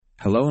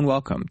Hello and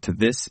welcome to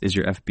This Is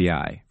Your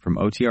FBI from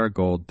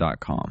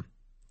OTRGold.com.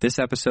 This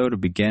episode will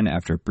begin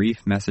after a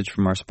brief message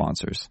from our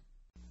sponsors.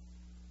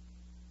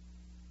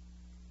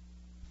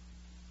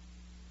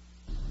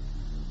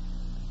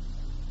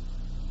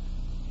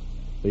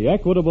 The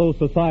Equitable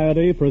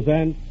Society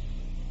presents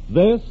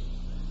This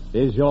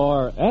Is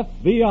Your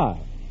FBI.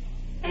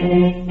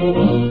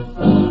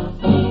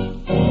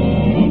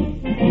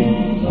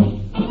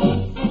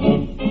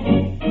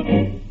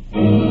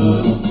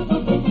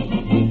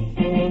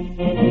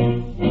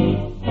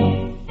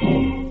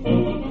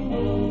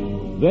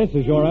 This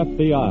is Your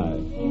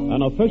FBI,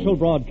 an official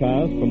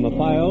broadcast from the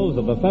files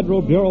of the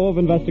Federal Bureau of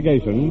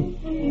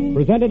Investigation,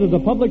 presented as a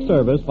public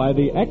service by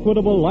the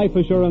Equitable Life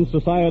Assurance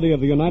Society of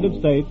the United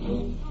States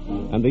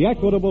and the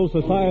Equitable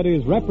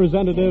Society's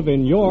representative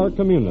in your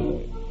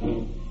community.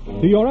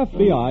 To your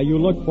FBI, you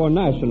look for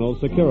national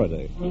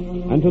security,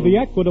 and to the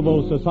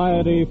Equitable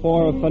Society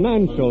for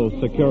financial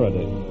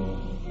security.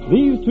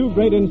 These two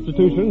great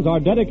institutions are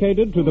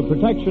dedicated to the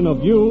protection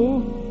of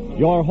you,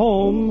 your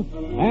home,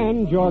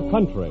 and your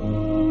country.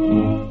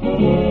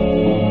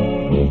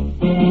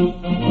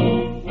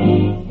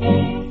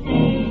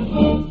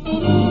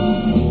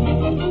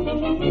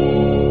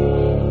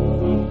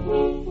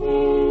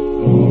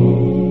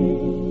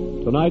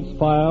 Tonight's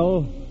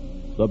file,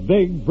 The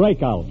Big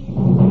Breakout.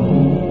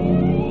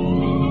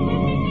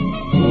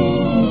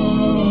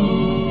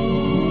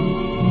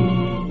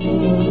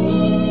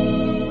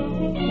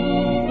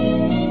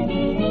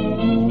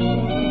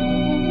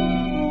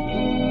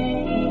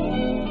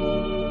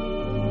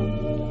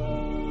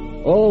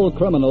 All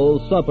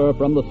criminals suffer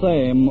from the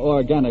same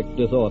organic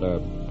disorder,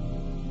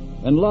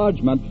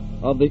 enlargement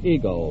of the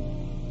ego,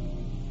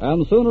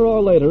 and sooner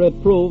or later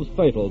it proves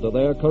fatal to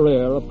their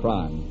career of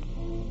crime.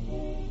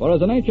 For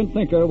as an ancient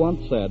thinker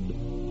once said,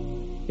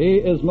 he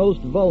is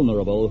most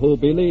vulnerable who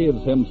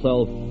believes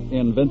himself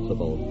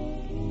invincible.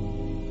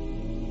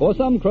 For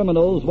some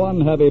criminals,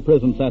 one heavy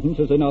prison sentence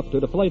is enough to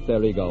deflate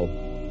their ego.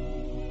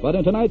 But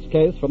in tonight's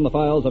case from the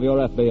files of your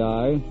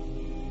FBI,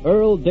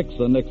 Earl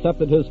Dixon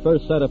accepted his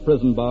first set of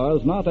prison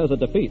bars not as a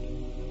defeat,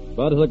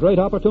 but as a great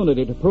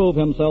opportunity to prove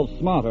himself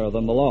smarter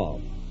than the law.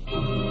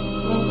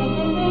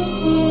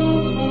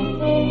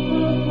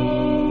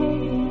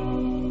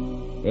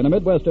 In a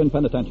Midwestern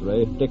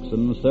penitentiary,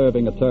 Dixon,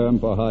 serving a term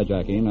for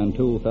hijacking, and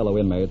two fellow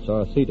inmates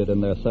are seated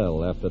in their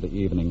cell after the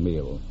evening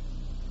meal.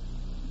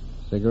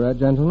 Cigarette,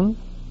 gentlemen?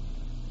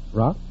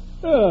 Rock?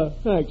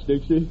 Thanks,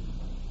 Dixie.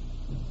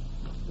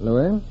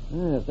 Louis?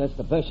 If that's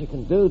the best you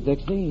can do,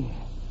 Dixie.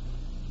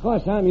 Of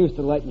course, I'm used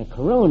to lighting a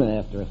Corona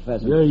after a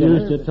pheasant You're dinner,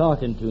 used to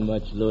talking too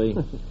much, Louis.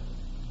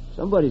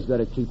 Somebody's got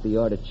to keep the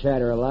art of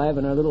chatter alive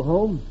in our little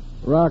home.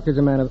 Rock is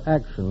a man of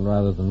action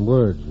rather than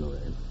words,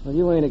 Louis. Well,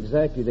 you ain't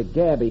exactly the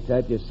gabby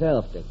type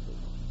yourself, Dixie.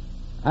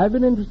 I've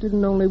been interested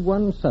in only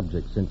one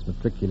subject since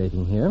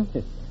matriculating here.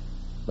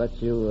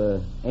 But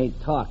you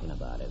ain't talking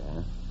about it,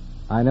 huh?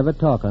 I never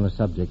talk on a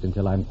subject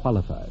until I'm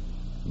qualified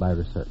by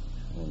research.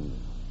 And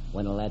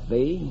when'll that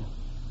be?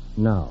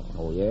 Now.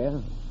 Oh, yeah?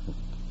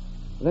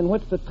 Then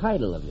what's the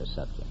title of your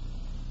subject?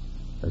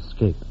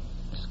 Escape.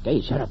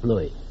 Escape? Shut up,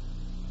 Louis.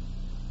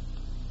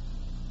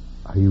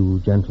 Are you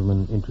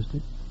gentlemen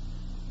interested?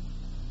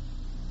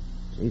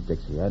 Gee,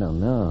 Dixie, I don't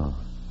know.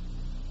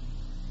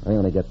 I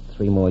only got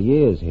 3 more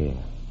years here.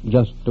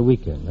 Just a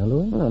weekend, huh,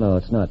 Louis? No,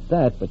 it's not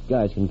that, but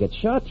guys can get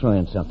shot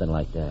trying something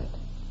like that.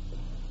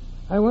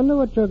 I wonder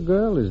what your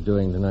girl is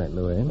doing tonight,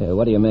 Louis.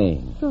 What do you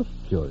mean? Just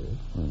curious.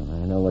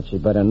 Well, I know what she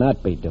better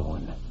not be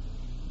doing.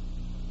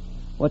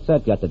 What's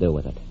that got to do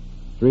with it?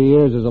 3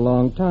 years is a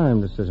long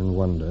time to sit and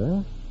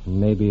wonder.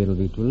 Maybe it'll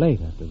be too late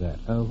after that.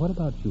 What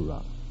about you,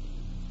 Rock?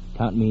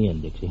 Count me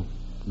in, Dixie.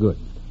 Good.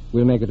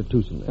 We'll make it a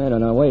twosome. I don't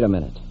know. Wait a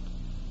minute.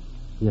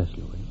 Yes,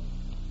 Louis.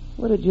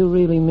 What did you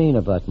really mean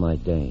about my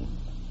dame?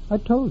 I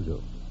told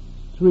you.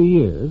 3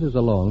 years is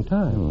a long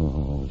time.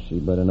 Oh, she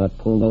better not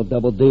pull no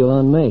double deal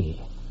on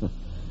me.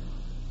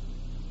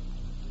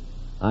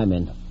 I'm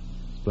in.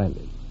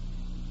 Splendid.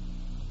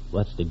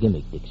 What's the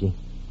gimmick, Dixie?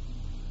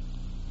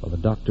 Well, the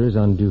doctor is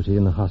on duty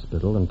in the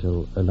hospital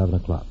until 11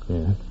 o'clock.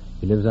 Yeah?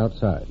 He lives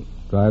outside,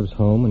 drives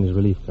home when his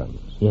relief comes.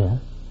 Yeah?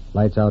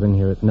 Lights out in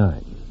here at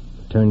 9.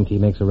 The turnkey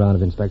makes a round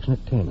of inspection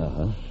at 10.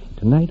 Uh-huh.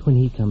 Tonight, when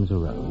he comes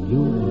around,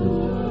 you...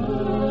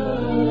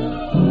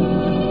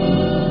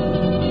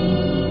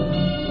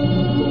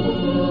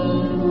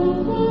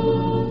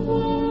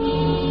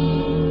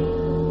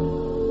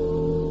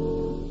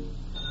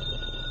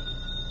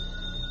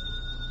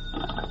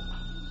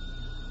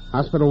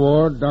 Hospital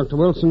ward, Dr.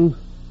 Wilson.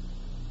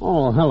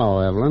 Oh, hello,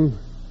 Evelyn.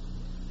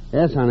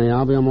 Yes, honey,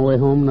 I'll be on my way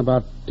home in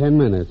about 10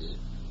 minutes.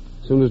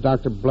 As soon as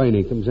Dr.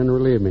 Blaney comes in to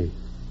relieve me.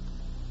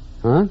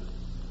 Huh?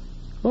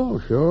 Oh,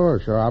 sure,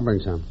 I'll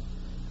bring some.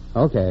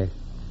 Okay.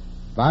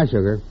 Bye,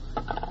 sugar.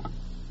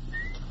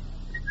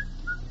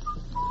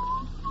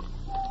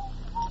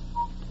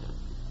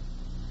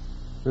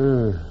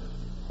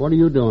 What are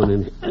you doing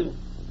in here?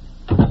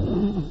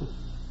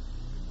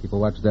 Keep a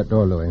watch at that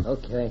door, Louis.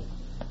 Okay.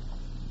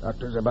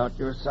 Doctor's about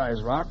your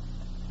size, Rock.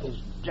 His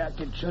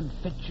jacket should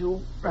fit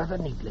you rather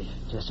neatly.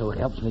 Just so it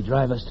helps me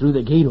drive us through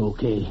the gate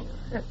okay.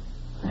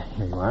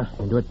 Here you are.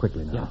 You do it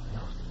quickly now. Yeah.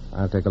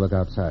 I'll take a look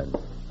outside.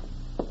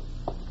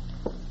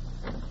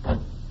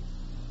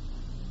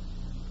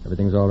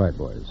 Everything's all right,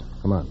 boys.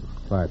 Come on.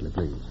 Quietly,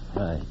 please.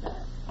 Right.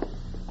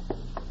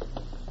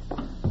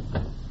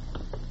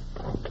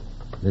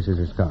 This is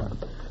his car.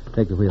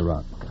 Take the wheel,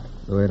 Rock.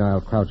 Louis and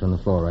I'll crouch on the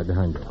floor right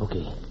behind you.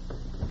 Okay.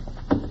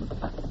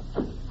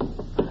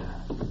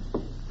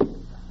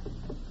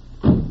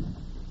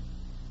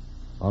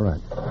 All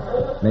right.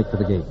 Make for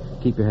the gate.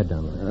 Keep your head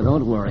down, Louis.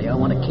 Don't worry. I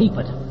want to keep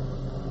it.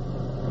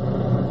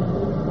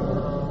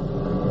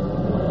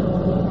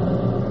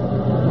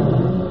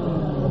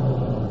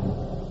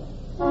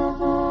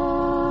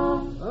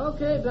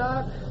 Okay,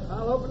 Doc.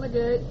 I'll open the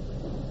gate.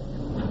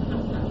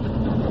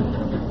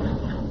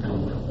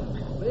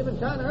 Leaving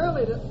kind of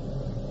early to...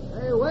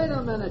 Hey, wait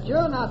a minute.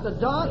 You're not the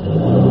doc.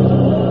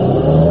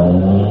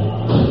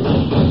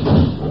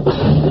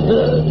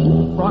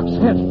 Rock's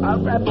head. I'll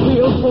grab the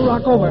wheel, pull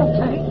Rock over.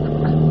 Okay.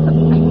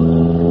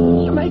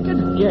 You make it?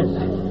 Yes.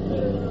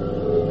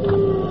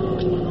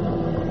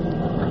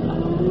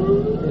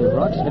 Hey,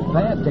 Rock's hit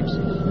bad,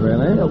 Dixie.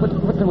 Really?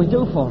 What can we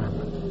do for him?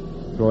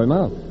 Throw him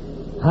out.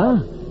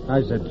 Huh?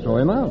 I said throw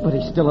him out. But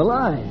he's still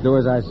alive. Do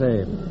as I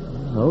say.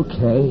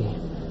 Okay.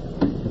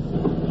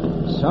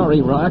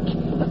 Sorry, Rock.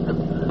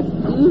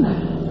 Gee,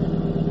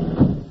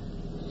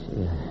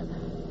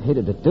 I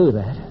hated to do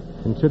that.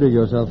 Consider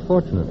yourself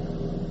fortunate.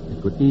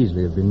 It could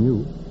easily have been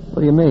you.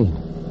 What do you mean?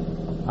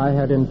 I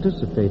had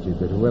anticipated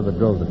that whoever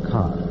drove the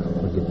car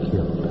would get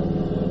killed.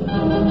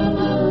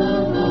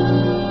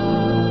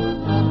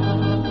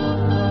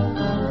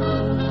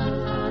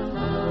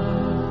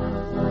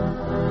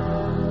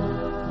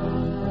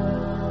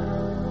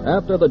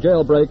 After the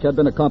jailbreak had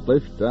been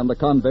accomplished and the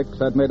convicts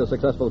had made a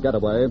successful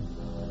getaway,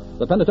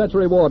 the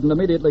penitentiary warden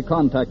immediately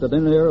contacted the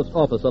nearest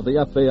office of the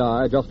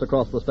FBI just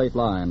across the state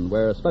line,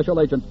 where Special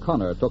Agent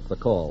Connor took the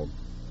call.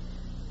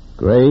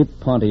 Gray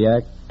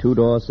Pontiac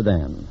two-door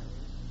sedan.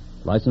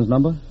 License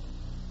number?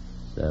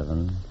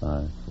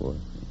 754.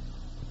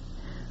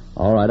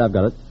 All right, I've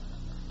got it.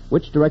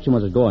 Which direction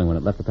was it going when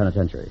it left the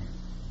penitentiary?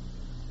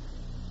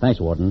 Thanks,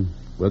 Warden.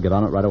 We'll get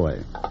on it right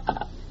away.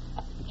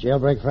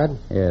 Jailbreak, Fred?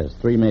 Yes,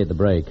 3 made the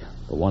break,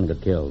 but 1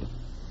 got killed.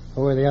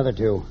 Who are the other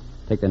 2?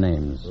 Take their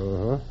names.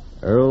 Uh-huh.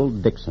 Earl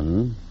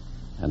Dixon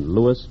and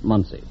Louis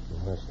Muncie.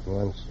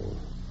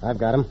 I've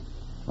got him.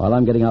 While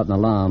I'm getting out an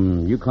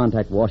alarm, you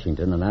contact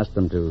Washington and ask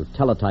them to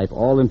teletype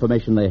all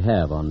information they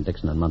have on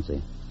Dixon and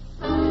Muncie.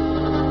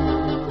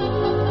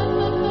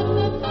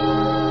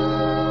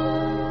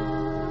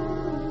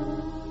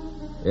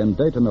 In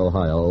Dayton,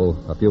 Ohio,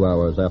 a few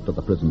hours after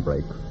the prison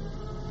break,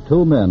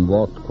 2 men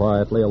walked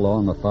quietly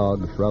along a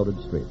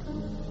fog-shrouded street.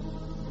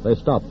 They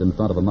stopped in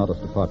front of a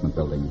modest apartment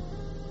building.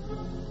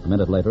 A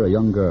minute later, a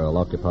young girl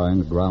occupying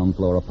the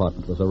ground-floor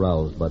apartment was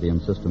aroused by the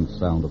insistent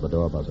sound of the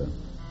door buzzer.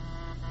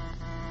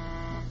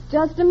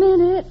 Just a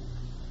minute.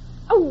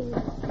 Oh.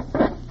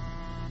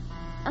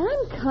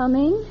 I'm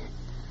coming.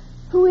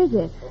 Who is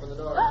it? Open the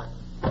door.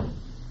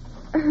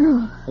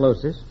 Earl. Hello,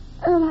 sis.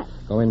 Earl,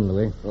 Go in,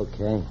 Louis.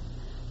 Okay.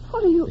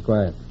 what are you... Be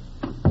quiet.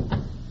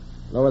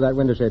 Lower that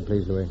window shade,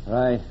 please, Louis.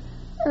 Right.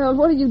 Earl,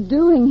 what are you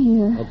doing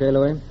here? Okay,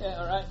 Louis? Yeah,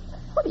 all right.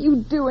 What are you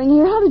doing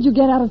here? How did you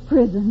get out of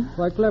prison?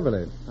 Quite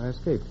cleverly. I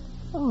escaped.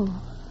 Oh.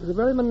 It was a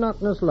very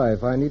monotonous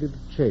life. I needed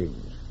to change.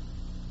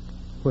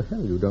 Well,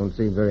 you don't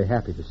seem very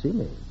happy to see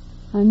me.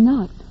 I'm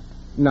not.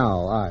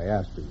 Now, I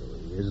ask you,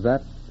 Louis,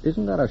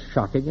 isn't that a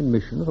shocking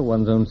admission for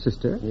one's own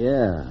sister?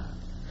 Yeah.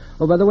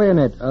 Oh, by the way,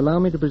 Annette, allow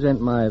me to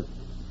present my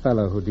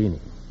fellow Houdini,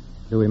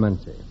 Louis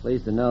Muncie.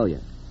 Pleased to know you.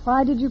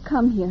 Why did you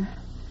come here?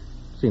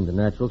 Seemed the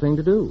natural thing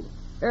to do.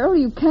 Earl,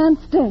 you can't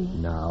stay.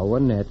 Now,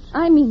 Annette.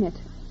 I mean it.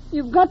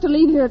 You've got to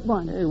leave here at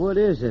once. Hey, what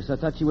is this? I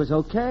thought she was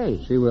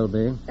okay. She will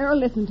be. Earl,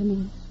 listen to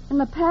me. In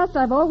the past,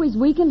 I've always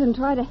weakened and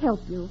tried to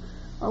help you.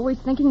 Always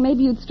thinking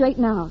maybe you'd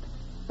straighten out.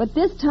 But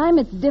this time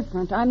it's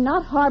different. I'm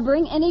not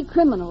harboring any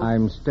criminals.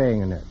 I'm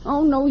staying, Annette.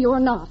 Oh, no, you're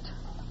not.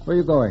 Where are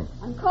you going?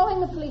 I'm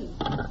calling the police.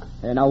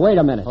 Hey, now, wait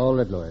a minute. Hold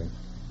it, Louis.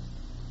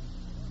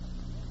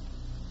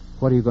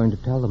 What are you going to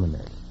tell them,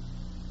 Annette?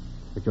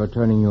 That you're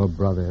turning your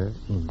brother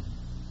in?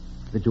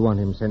 That you want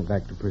him sent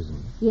back to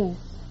prison? Yes.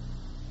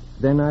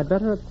 Then I'd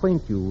better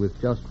acquaint you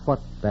with just what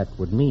that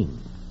would mean.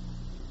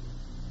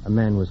 A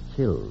man was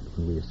killed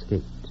when we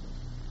escaped.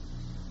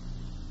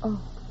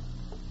 Oh.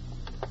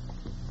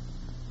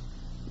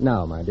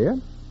 Now, my dear,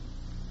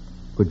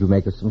 could you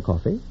make us some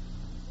coffee?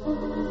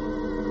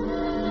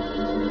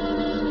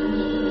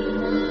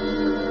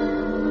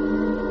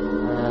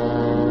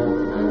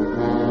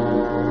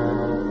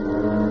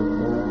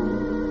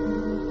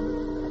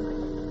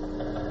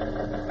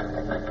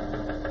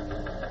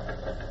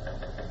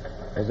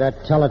 Is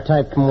that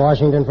teletype from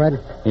Washington, Fred?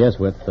 Yes,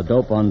 Whit. The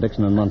dope on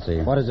Dixon and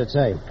Muncie. What does it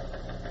say?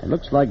 It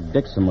looks like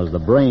Dixon was the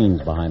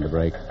brains behind the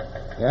break.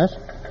 Yes?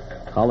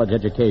 College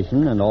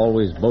education and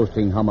always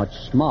boasting how much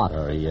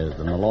smarter he is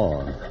than the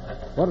law.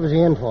 What was he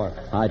in for?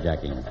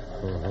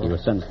 Hijacking. He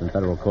was sentenced in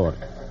federal court.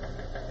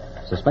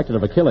 Suspected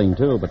of a killing,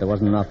 too, but there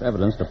wasn't enough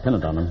evidence to pin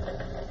it on him.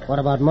 What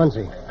about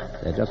Muncie?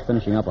 They're just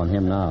finishing up on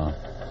him now.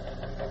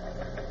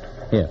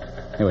 Here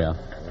we are.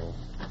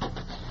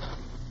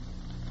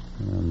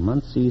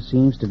 Muncie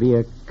seems to be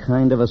a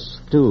kind of a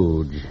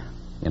stooge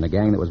in a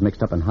gang that was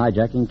mixed up in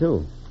hijacking,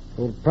 too.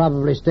 He'll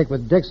probably stick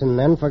with Dixon,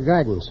 then, for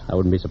guidance. I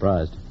wouldn't be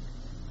surprised.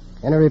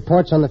 Any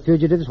reports on the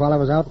fugitives while I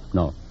was out?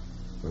 No.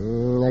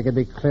 They could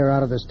be clear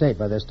out of the state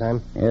by this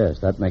time. Yes,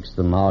 that makes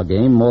them our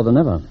game more than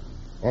ever.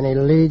 Any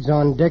leads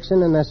on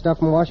Dixon and that stuff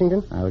from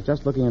Washington? I was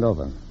just looking it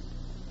over.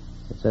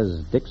 It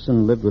says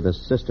Dixon lived with his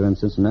sister in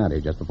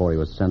Cincinnati just before he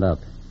was sent out.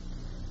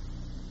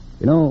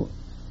 You know,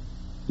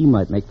 he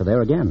might make for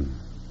there again.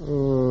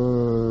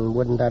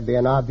 Wouldn't that be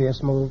an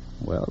obvious move?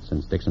 Well,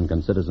 since Dixon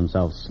considers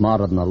himself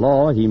smarter than the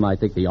law, he might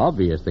think the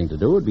obvious thing to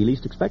do would be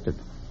least expected.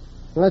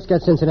 Let's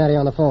get Cincinnati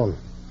on the phone.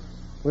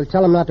 We'll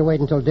tell him not to wait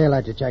until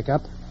daylight to check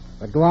up,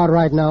 but go out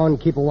right now and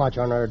keep a watch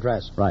on our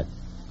address. Right.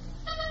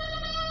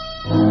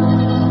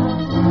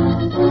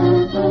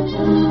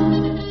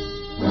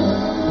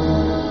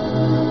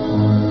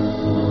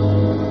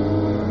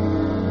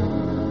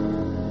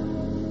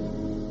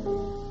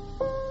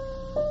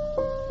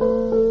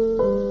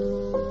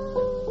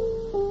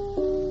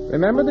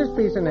 Remember this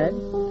piece, Annette?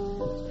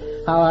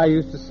 How I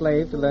used to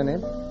slave to learn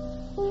it?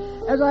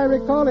 As I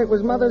recall, it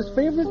was Mother's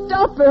favorite...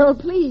 Stop, Earl,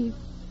 please.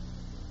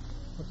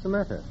 What's the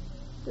matter?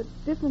 The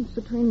difference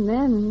between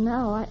then and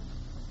now,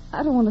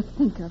 I don't want to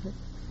think of it.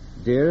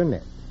 Dear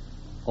Annette,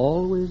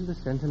 always the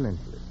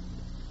sentimentalist.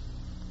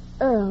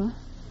 Earl.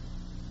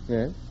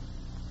 Yes?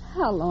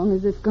 How long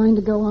is this going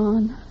to go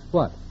on?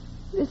 What?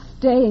 This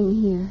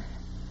staying here.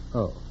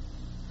 Oh.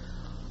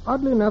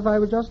 Oddly enough, I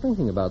was just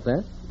thinking about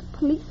that.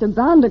 Police are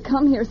bound to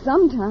come here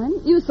sometime.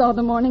 You saw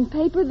the morning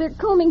paper. They're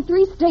combing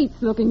 3 states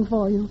looking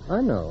for you.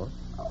 I know.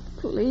 Oh,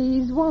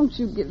 please, won't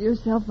you give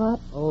yourself up?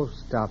 Oh,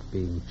 stop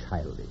being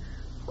childish.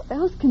 What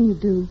else can you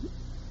do?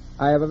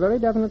 I have a very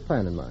definite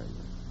plan in mind.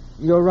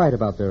 You're right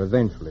about their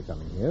eventually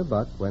coming here,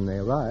 but when they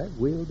arrive,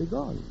 we'll be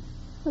gone.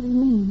 What do you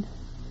mean?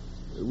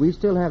 We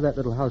still have that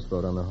little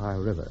houseboat on the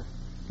Ohio River.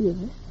 Yes.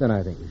 Then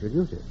I think we should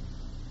use it.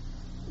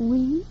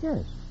 We?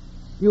 Yes.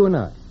 You and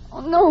I.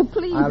 Oh, no,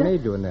 please. I'll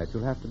aid you in that.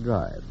 You'll have to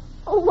drive.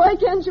 Oh, why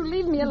can't you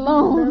leave me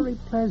alone? Very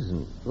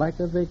pleasant, like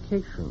a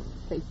vacation.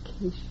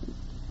 Vacation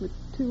with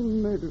 2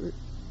 murderers.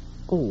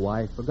 Oh,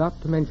 I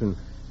forgot to mention,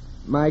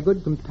 my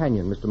good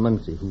companion, Mr.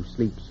 Muncie, who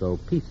sleeps so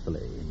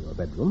peacefully in your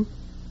bedroom,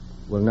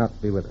 will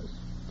not be with us.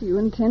 Do you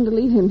intend to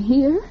leave him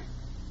here?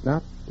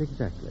 Not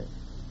exactly.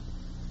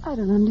 I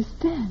don't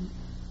understand.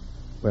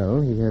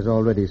 Well, he has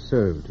already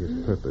served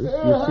his purpose.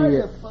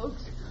 You see,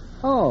 folks.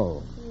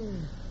 Oh.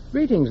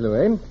 Greetings,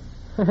 Louis.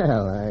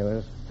 Well, I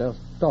was just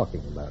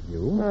talking about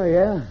you. Oh,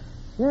 yeah?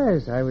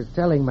 Yes, I was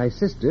telling my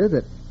sister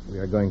that we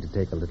are going to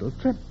take a little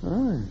trip.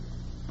 Oh,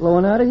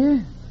 blowing out of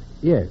here?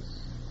 Yes.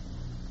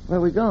 Where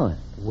are we going?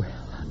 Well,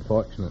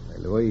 unfortunately,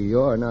 Louis,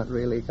 you're not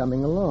really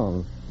coming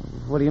along.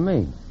 What do you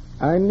mean?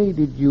 I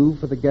needed you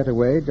for the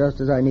getaway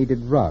just as I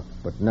needed Rock,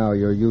 but now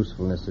your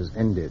usefulness is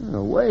ended.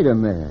 Oh, wait a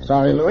minute.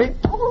 Sorry, Louis.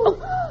 Oh.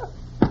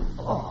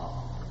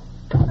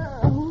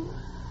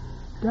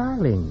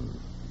 Darling,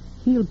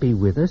 he'll be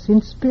with us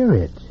in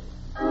spirit.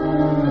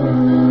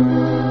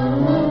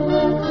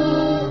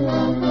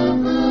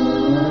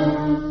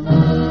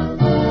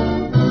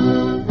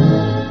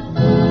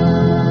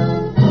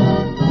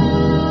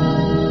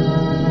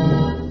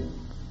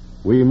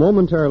 We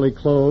momentarily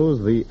close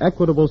the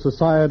Equitable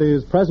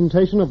Society's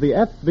presentation of the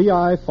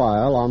FBI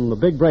file on the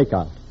big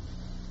breakout.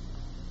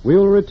 We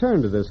will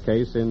return to this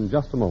case in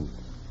just a moment.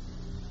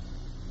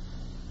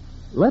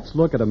 Let's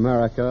look at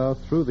America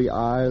through the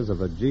eyes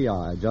of a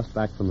GI just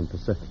back from the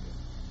Pacific.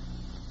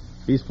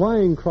 He's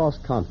flying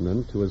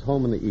cross-continent to his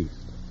home in the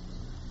East.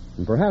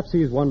 And perhaps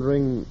he's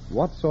wondering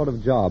what sort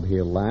of job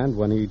he'll land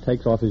when he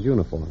takes off his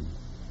uniform.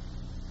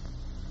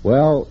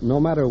 Well, no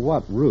matter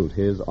what route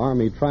his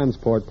Army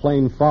transport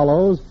plane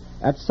follows,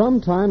 at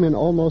some time in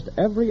almost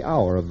every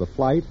hour of the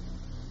flight,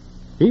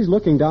 he's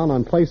looking down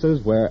on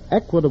places where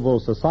Equitable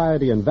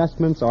Society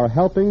investments are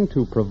helping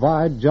to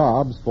provide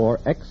jobs for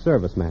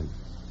ex-servicemen.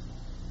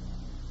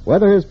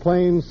 Whether his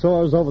plane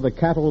soars over the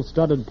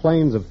cattle-studded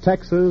plains of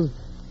Texas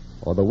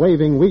or the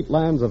waving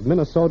wheatlands of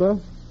Minnesota,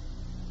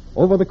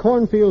 over the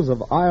cornfields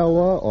of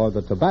Iowa or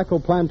the tobacco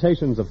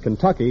plantations of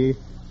Kentucky,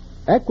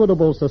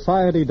 Equitable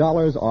Society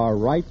dollars are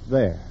right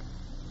there,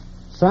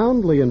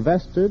 soundly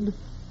invested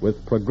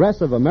with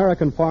progressive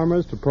American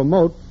farmers to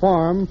promote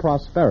farm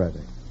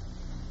prosperity.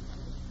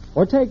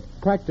 Or take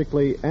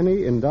practically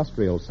any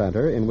industrial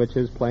center in which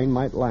his plane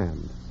might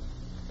land.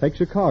 Take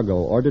Chicago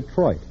or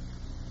Detroit,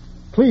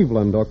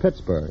 Cleveland or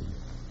Pittsburgh.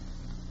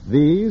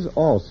 These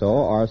also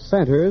are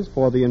centers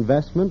for the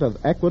investment of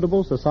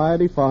Equitable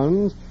Society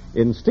funds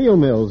in steel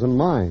mills and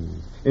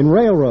mines, in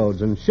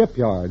railroads and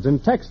shipyards, in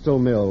textile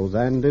mills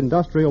and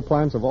industrial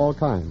plants of all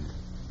kinds.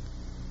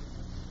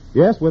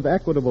 Yes, with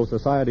Equitable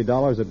Society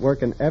dollars at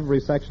work in every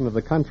section of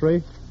the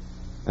country,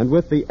 and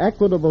with the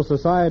Equitable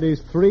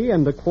Society's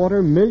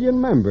 3.25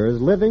 million members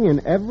living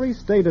in every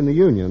state in the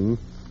Union,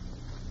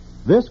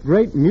 This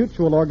great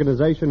mutual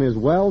organization is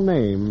well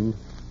named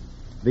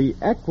the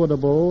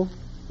Equitable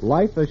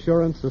Life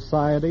Assurance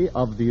Society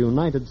of the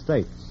United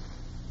States.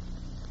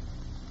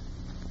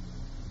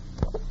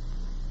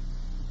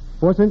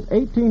 For since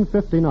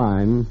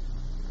 1859,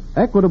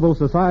 Equitable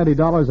Society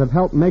dollars have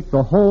helped make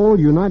the whole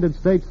United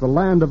States the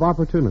land of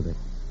opportunity.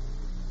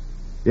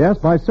 Yes,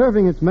 by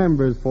serving its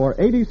members for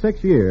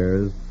 86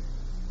 years,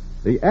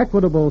 the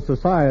Equitable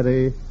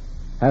Society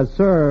has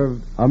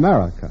served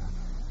America.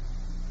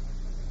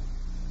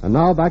 And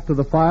now back to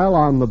the file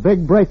on the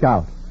big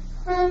breakout.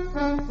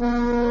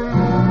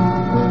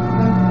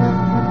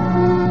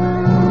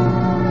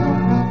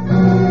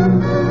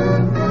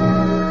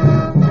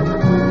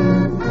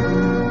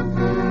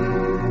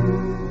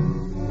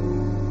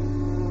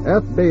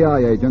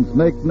 FBI agents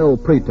make no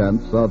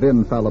pretense of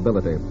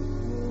infallibility.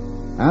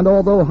 And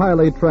although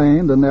highly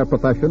trained in their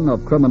profession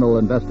of criminal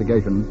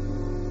investigation,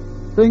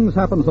 things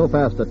happen so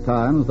fast at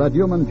times that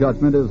human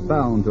judgment is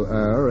bound to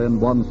err in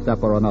one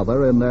step or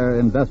another in their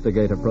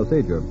investigative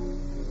procedure.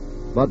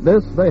 But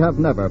this they have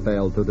never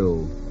failed to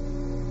do.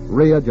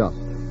 Readjust.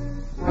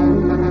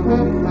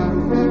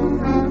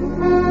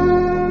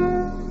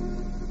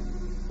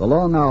 The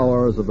long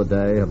hours of the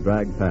day have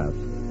dragged past,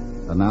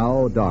 and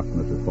now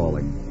darkness is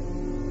falling.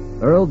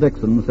 Earl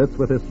Dixon sits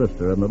with his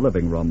sister in the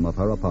living room of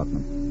her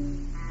apartment.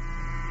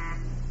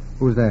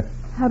 Who's that?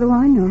 How do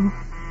I know?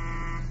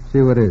 See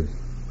who it is.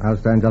 I'll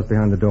stand just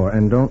behind the door,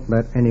 and don't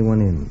let anyone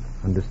in.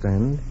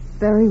 Understand?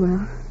 Very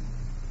well.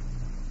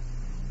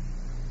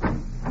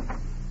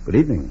 Good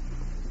evening.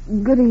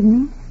 Good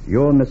evening.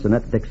 You're Miss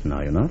Annette Dixon,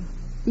 are you not?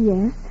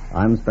 Yes.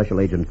 I'm Special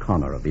Agent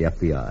Connor of the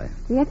FBI.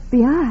 The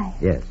FBI?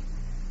 Yes.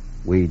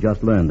 We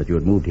just learned that you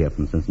had moved here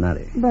from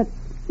Cincinnati. But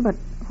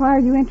why are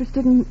you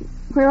interested in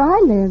where I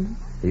live?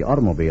 The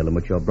automobile in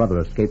which your brother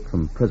escaped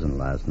from prison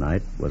last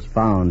night was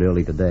found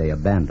early today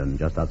abandoned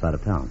just outside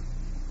of town.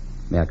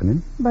 May I come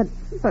in? But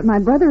my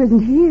brother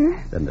isn't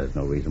here. Then there's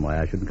no reason why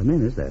I shouldn't come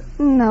in, is there?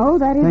 No,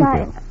 that is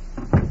Thank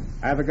you.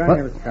 I have a gun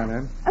here, Mr.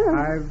 Connor.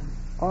 I've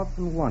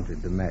often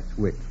wanted to match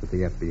wits with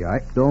the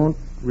FBI. Don't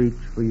reach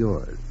for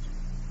yours.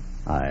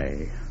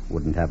 I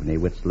wouldn't have any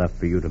wits left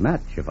for you to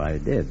match if I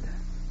did.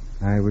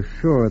 I was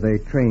sure they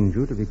trained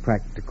you to be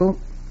practical.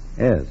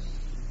 Yes.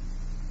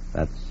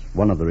 That's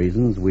one of the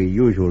reasons we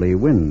usually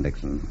win,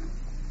 Dixon.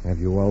 Have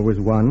you always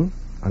won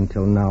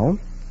until now?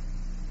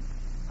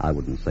 I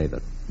wouldn't say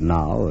that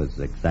now is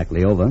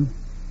exactly over.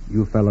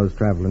 You fellows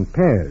travel in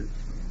pairs.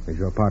 Is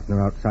your partner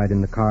outside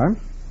in the car?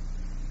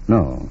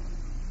 No.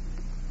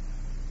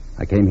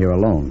 I came here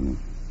alone.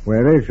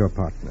 Where is your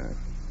partner?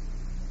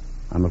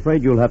 I'm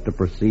afraid you'll have to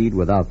proceed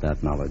without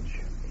that knowledge.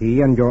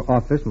 He and your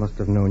office must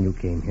have known you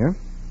came here.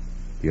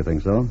 Do you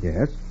think so?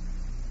 Yes.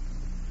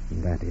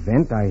 In that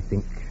event, I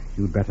think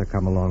you'd better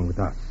come along with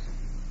us.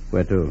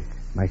 Where to?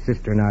 My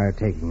sister and I are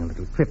taking a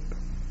little trip.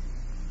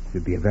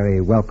 You'd be a very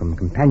welcome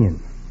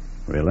companion.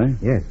 Really?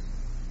 Yes.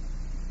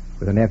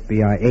 With an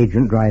FBI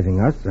agent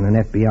driving us in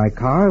an FBI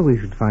car, we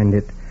should find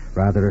it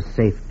rather a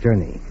safe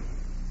journey.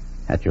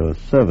 At your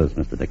service,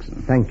 Mr.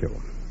 Dixon. Thank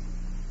you.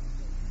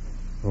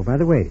 Oh, by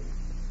the way,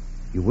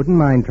 you wouldn't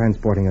mind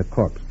transporting a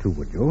corpse, too,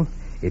 would you?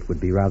 It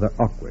would be rather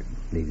awkward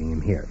leaving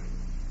him here.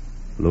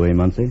 Louis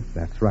Muncie?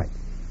 That's right.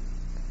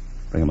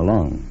 Bring him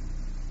along.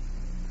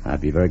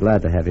 I'd be very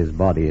glad to have his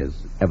body as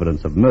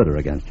evidence of murder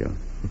against you.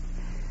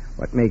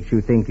 What makes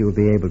you think you'll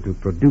be able to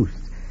produce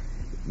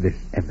this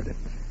evidence?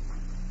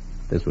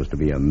 This was to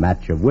be a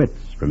match of wits,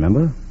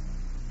 remember?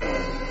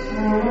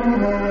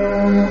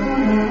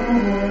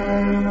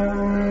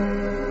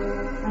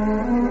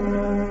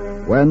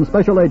 When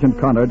Special Agent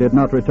Connor did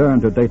not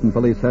return to Dayton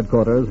Police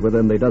Headquarters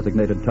within the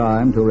designated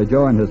time to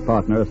rejoin his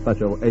partner,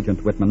 Special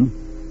Agent Whitman,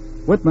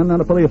 Whitman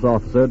and a police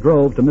officer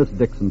drove to Miss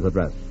Dixon's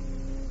address.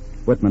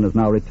 Whitman is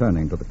now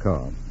returning to the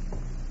car.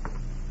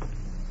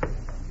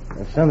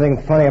 There's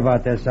something funny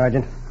about this,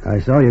 Sergeant. I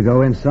saw you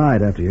go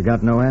inside after you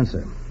got no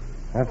answer.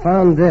 I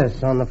found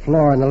this on the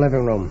floor in the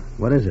living room.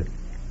 What is it?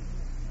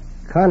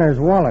 Connor's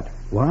wallet.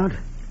 What?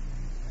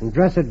 Some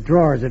dresser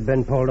drawers had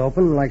been pulled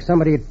open, like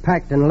somebody had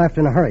packed and left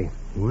in a hurry.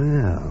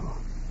 Well,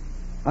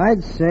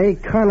 I'd say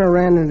Connor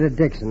ran into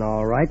Dixon,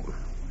 all right.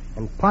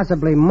 And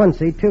possibly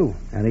Muncie, too.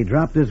 and he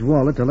dropped his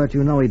wallet to let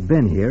you know he'd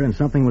been here and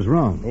something was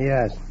wrong.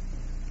 Yes.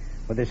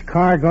 With his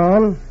car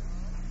gone,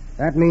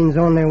 that means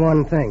only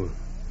one thing.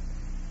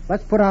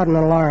 Let's put out an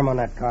alarm on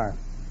that car.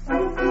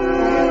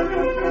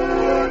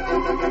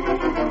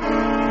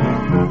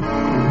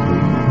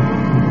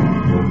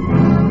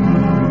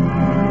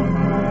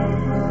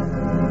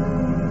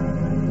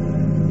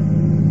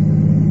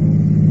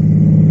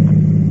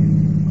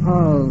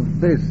 Oh,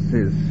 this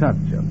is such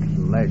a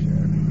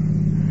pleasure.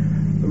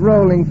 The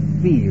rolling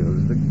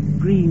fields, the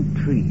green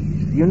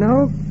trees. You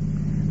know,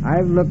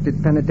 I've looked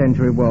at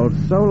penitentiary walls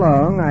so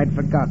long I'd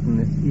forgotten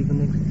this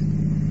even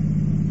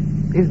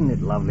existed. Isn't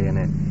it lovely,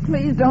 Annette?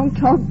 Please don't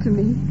talk to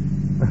me.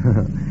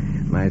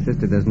 My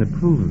sister doesn't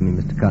approve of me,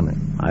 Mr. Connor.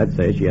 I'd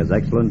say she has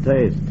excellent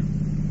taste.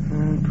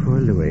 Poor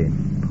Louis.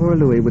 Poor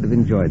Louis would have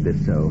enjoyed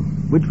this so.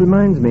 Which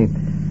reminds me,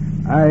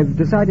 I've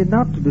decided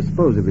not to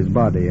dispose of his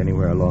body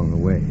anywhere along the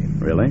way.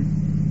 Really?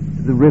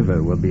 The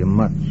river will be a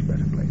much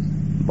better place.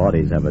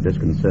 Bodies have a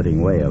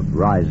disconcerting way of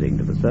rising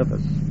to the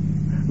surface.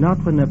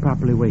 Not when they're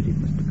properly weighted,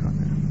 Mr.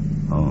 Connor.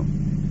 Oh.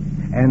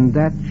 And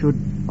that should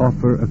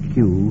offer a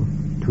cue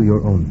to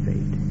your own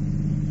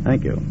fate.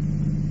 Thank you.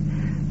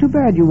 Too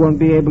bad you won't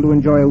be able to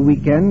enjoy a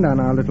weekend on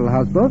our little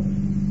houseboat.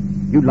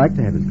 You'd like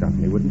to have his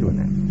company, wouldn't you,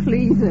 Annette?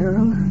 Please,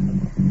 Earl.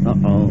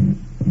 Uh-oh.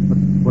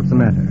 What's the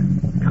matter?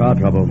 Car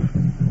trouble.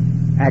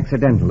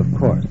 Accidental, of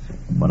course.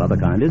 What other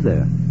kind is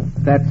there?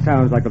 That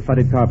sounds like a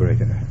flooded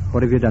carburetor.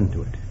 What have you done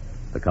to it?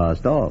 The car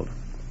stalled.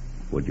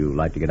 Would you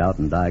like to get out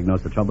and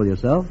diagnose the trouble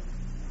yourself?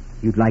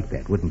 You'd like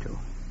that, wouldn't you?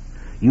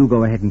 You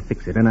go ahead and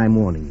fix it, and I'm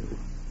warning you.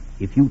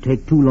 If you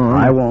take too long...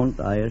 I won't,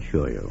 I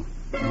assure you.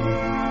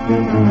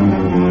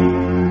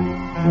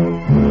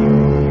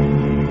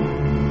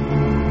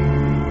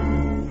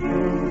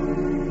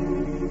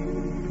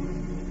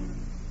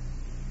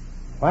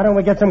 Why don't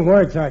we get some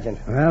word, Sergeant?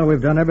 Well,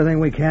 we've done everything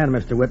we can,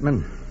 Mr.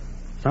 Whitman.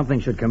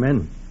 Something should come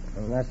in.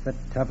 Well, that's the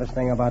toughest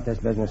thing about this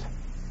business.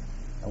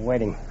 The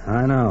waiting.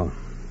 I know.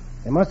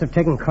 They must have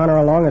taken Connor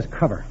along as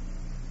cover.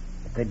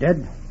 If they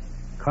did,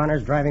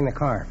 Connor's driving the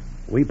car.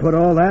 We put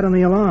all that on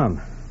the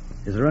alarm.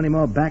 Is there any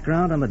more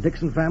background on the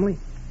Dixon family?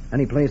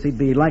 Any place he'd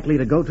be likely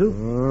to go to?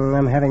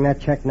 I'm having that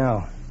checked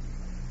now.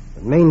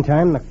 In the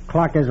meantime, the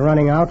clock is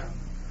running out.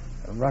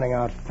 Running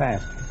out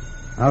fast.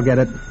 I'll get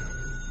it.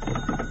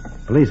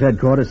 Police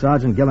headquarters,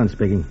 Sergeant Gillen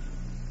speaking.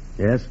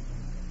 Yes?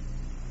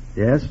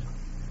 Yes?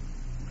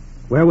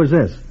 Where was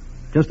this?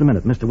 Just a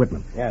minute, Mr.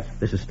 Whitman. Yes.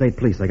 This is state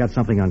police. They got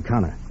something on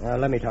Connor.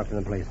 Let me talk to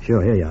them, please.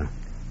 Sure, here you are.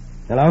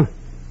 Hello?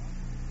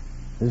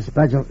 This is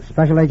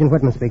Special Agent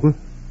Whitman speaking.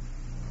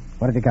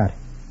 What have you got?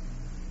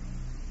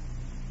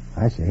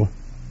 I see.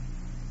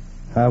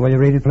 Will you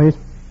read it, please?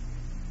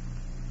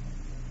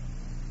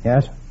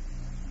 Yes?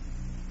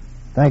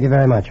 Thank you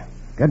very much.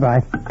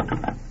 Goodbye.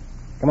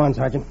 Come on,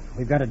 Sergeant.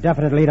 We've got a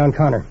definite lead on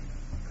Connor.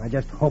 I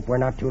just hope we're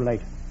not too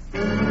late.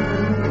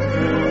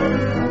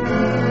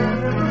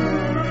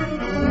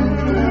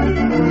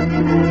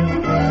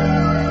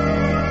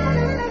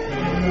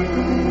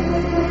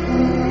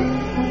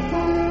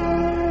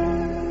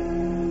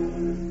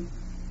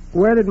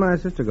 Where did my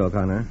sister go,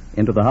 Connor?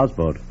 Into the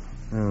houseboat.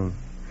 Oh.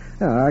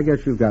 Yeah, I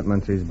guess you've got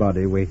Muncie's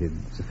body weighted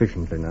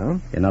sufficiently now.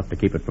 Enough to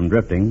keep it from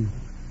drifting.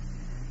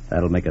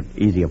 That'll make it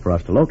easier for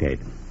us to locate.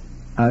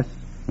 Us?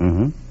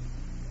 Mm-hmm.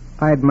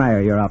 I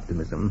admire your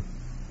optimism.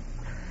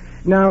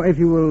 Now, if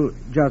you will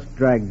just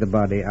drag the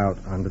body out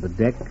onto the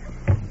deck.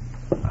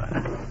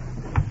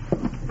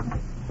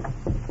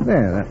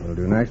 There, that will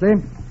do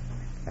nicely.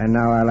 And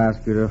now I'll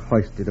ask you to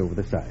hoist it over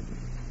the side.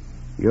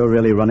 You're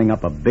really running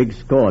up a big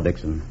score,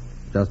 Dixon.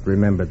 Just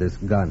remember this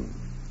gun.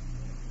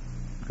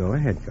 Go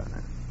ahead,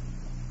 Connor.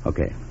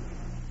 Okay.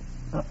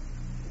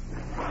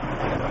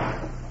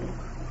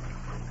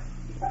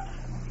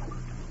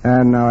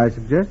 And now I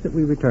suggest that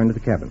we return to the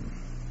cabin.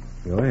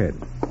 Go ahead.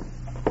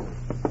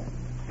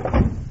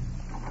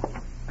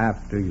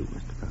 After you,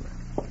 Mr.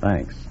 Connor.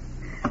 Thanks.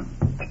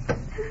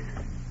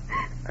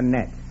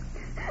 Annette.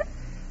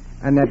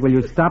 Annette, will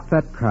you stop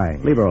that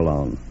crying? Leave her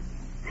alone.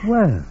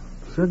 Well,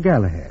 Sir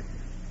Galahad.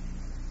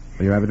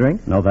 Will you have a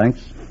drink? No,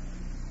 thanks.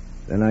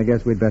 Then I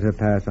guess we'd better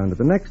pass on to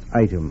the next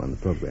item on the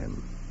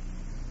program.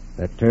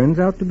 That turns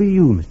out to be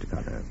you, Mr.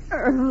 Connor.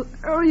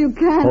 Earl, you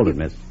can't. Hold it,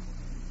 miss.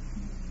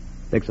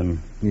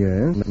 Dixon.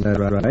 Yes, that's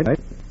right.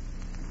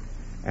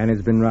 And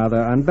it's been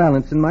rather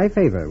unbalanced in my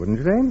favor, wouldn't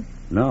you say?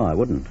 No, I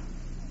wouldn't.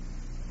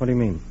 What do you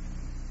mean?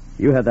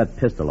 You had that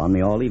pistol on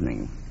me all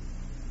evening.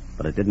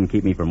 But it didn't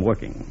keep me from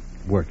working.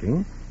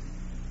 Working?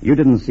 You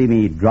didn't see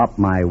me drop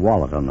my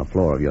wallet on the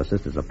floor of your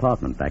sister's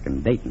apartment back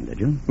in Dayton, did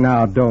you?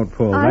 Now, don't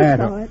pull I that.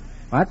 saw it.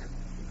 What?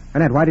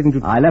 Annette, why didn't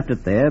you... I left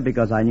it there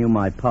because I knew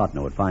my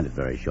partner would find it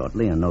very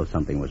shortly and know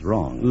something was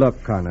wrong.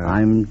 Look, Connor.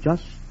 I'm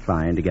just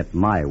trying to get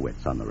my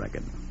wits on the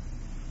record.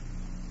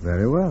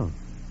 Very well.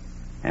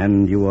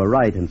 And you were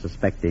right in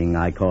suspecting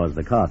I caused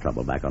the car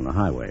trouble back on the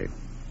highway.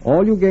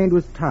 All you gained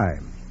was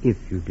time, if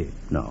you did.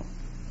 No.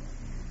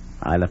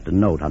 I left a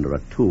note under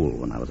a tool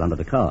when I was under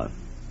the car.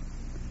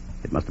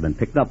 It must have been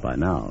picked up by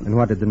now. And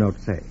what did the note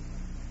say?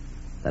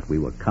 That we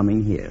were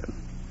coming here.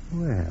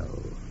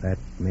 Well, that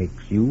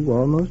makes you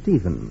almost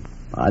even.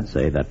 I'd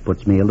say that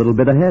puts me a little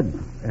bit ahead.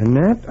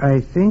 Annette, I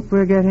think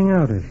we're getting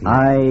out of here.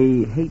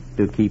 I hate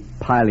to keep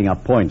piling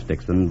up points,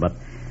 Dixon, but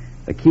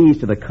the keys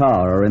to the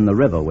car are in the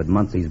river with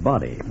Muncie's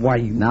body. Why,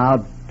 you...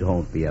 Now,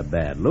 don't be a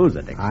bad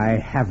loser, Dixon. I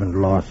haven't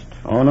lost.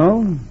 Oh,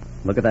 no?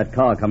 Look at that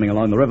car coming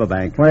along the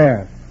riverbank.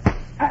 Where?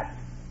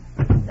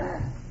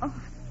 Oh,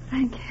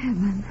 thank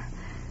heaven.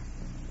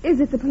 Is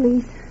it the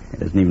police?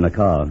 It isn't even a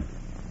car.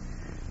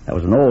 That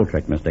was an old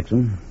trick, Miss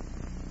Dixon.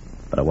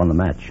 But I won the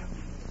match.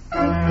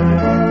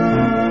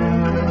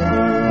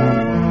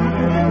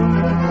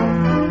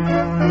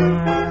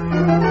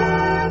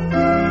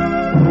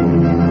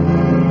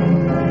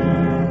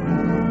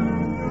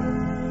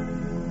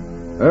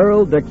 Earl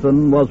Bill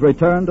Dixon was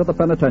returned to the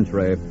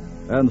penitentiary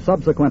and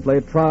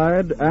subsequently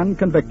tried and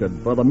convicted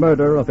for the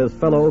murder of his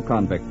fellow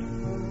convict.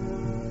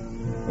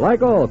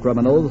 Like all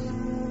criminals,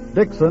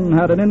 Dixon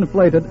had an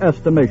inflated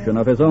estimation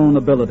of his own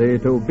ability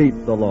to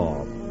beat the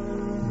law.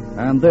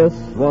 And this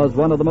was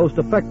one of the most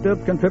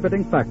effective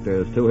contributing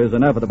factors to his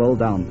inevitable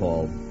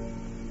downfall.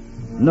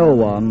 No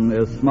one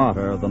is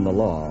smarter than the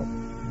law.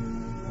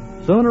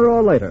 Sooner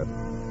or later,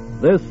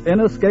 this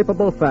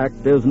inescapable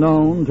fact is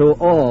known to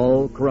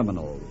all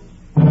criminals.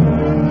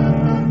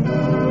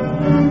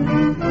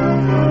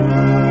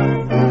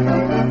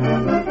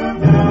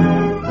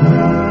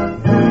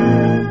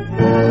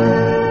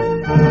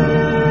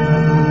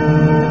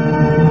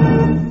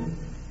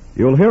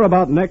 You'll hear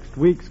about next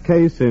week's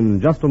case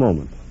in just a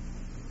moment.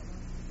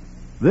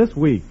 This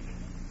week,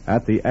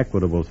 at the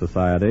Equitable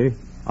Society,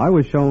 I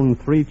was shown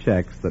 3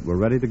 checks that were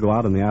ready to go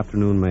out in the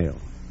afternoon mail.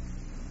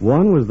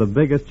 One was the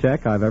biggest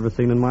check I've ever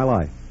seen in my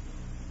life.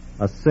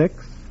 A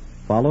 6,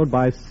 followed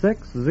by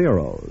 6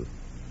 zeros.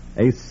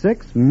 A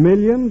 $6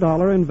 million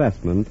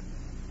investment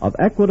of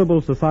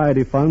Equitable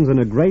Society funds in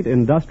a great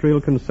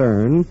industrial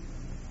concern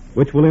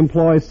which will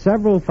employ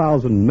several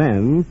thousand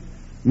men,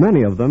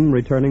 many of them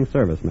returning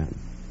servicemen.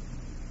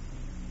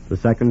 The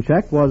second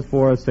check was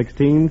for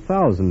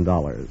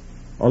 $16,000,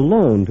 a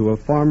loan to a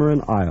farmer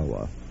in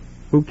Iowa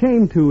who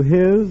came to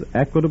his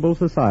Equitable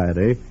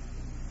Society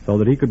so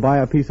that he could buy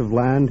a piece of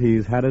land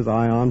he's had his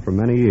eye on for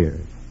many years.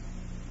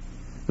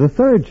 The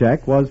third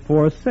check was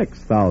for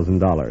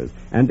 $6,000,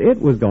 and it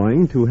was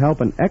going to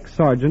help an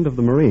ex-sergeant of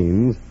the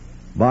Marines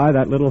buy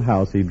that little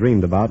house he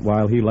dreamed about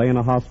while he lay in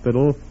a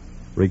hospital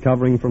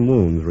recovering from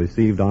wounds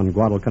received on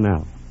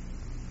Guadalcanal.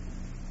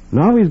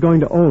 Now he's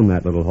going to own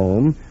that little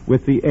home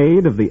with the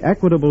aid of the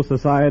Equitable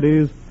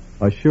Society's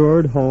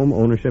Assured Home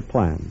Ownership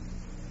Plan.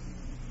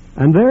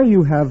 And there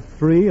you have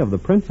 3 of the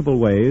principal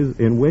ways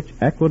in which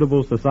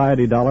Equitable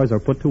Society dollars are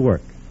put to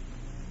work.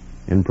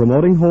 In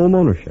promoting home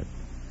ownership,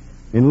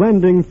 in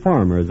lending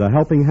farmers a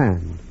helping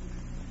hand,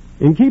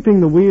 in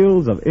keeping the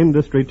wheels of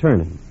industry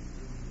turning.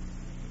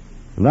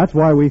 And that's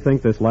why we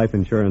think this life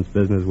insurance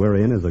business we're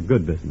in is a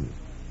good business.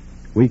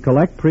 We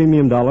collect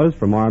premium dollars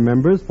from our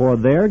members for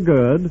their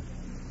good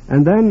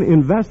and then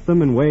invest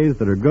them in ways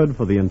that are good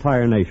for the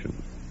entire nation.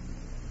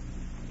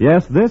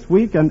 Yes, this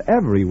week and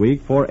every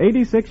week for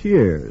 86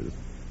 years,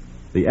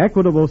 the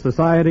Equitable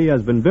Society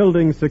has been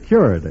building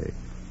security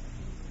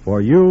for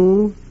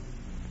you,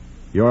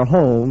 your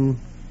home,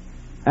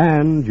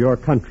 and your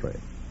country.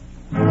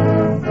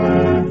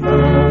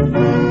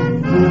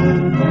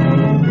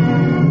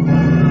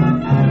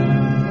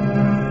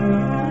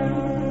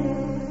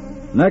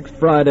 Next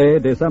Friday,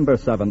 December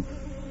 7th,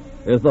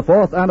 is the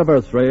 4th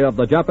anniversary of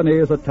the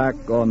Japanese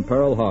attack on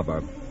Pearl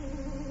Harbor.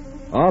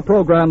 Our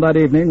program that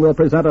evening will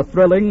present a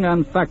thrilling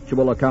and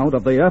factual account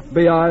of the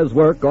FBI's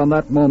work on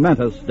that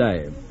momentous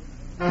day.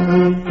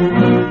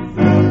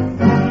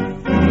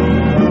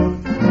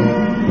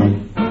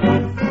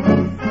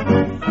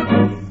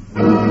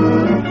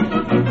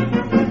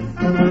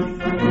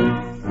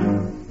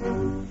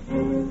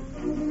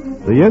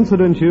 The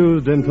incidents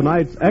used in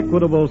tonight's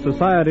Equitable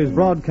Society's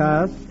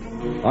broadcast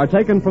are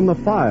taken from the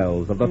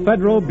files of the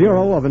Federal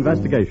Bureau of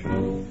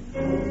Investigation.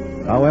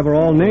 However,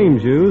 all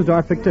names used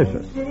are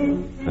fictitious,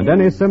 and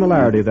any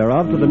similarity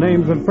thereof to the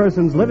names of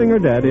persons living or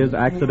dead is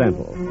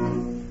accidental.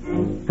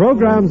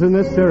 Programs in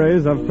this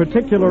series of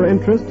particular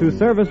interest to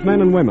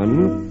servicemen and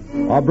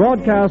women are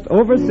broadcast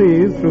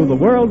overseas through the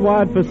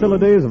worldwide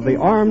facilities of the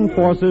Armed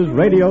Forces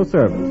Radio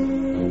Service.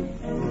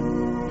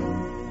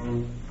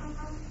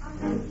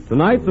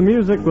 Tonight, the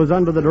music was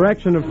under the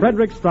direction of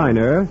Frederick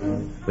Steiner,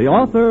 the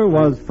author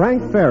was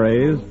Frank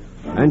Ferries,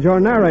 and your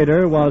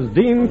narrator was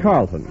Dean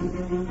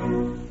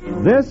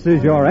Carlton. This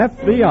is Your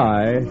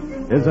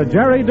FBI is a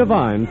Jerry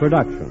Devine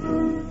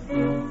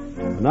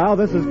production. Now,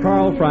 this is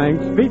Carl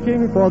Frank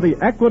speaking for the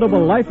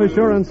Equitable Life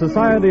Assurance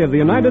Society of the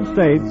United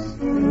States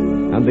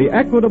and the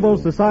Equitable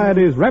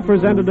Society's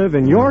representative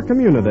in your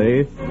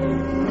community,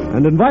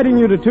 and inviting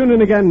you to tune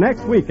in again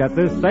next week at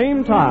this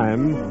same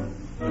time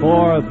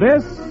for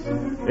This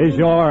is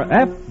Your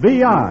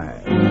FBI.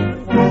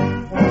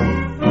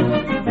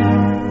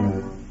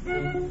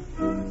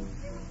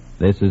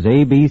 This is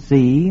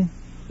ABC,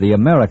 the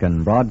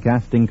American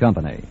Broadcasting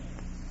Company.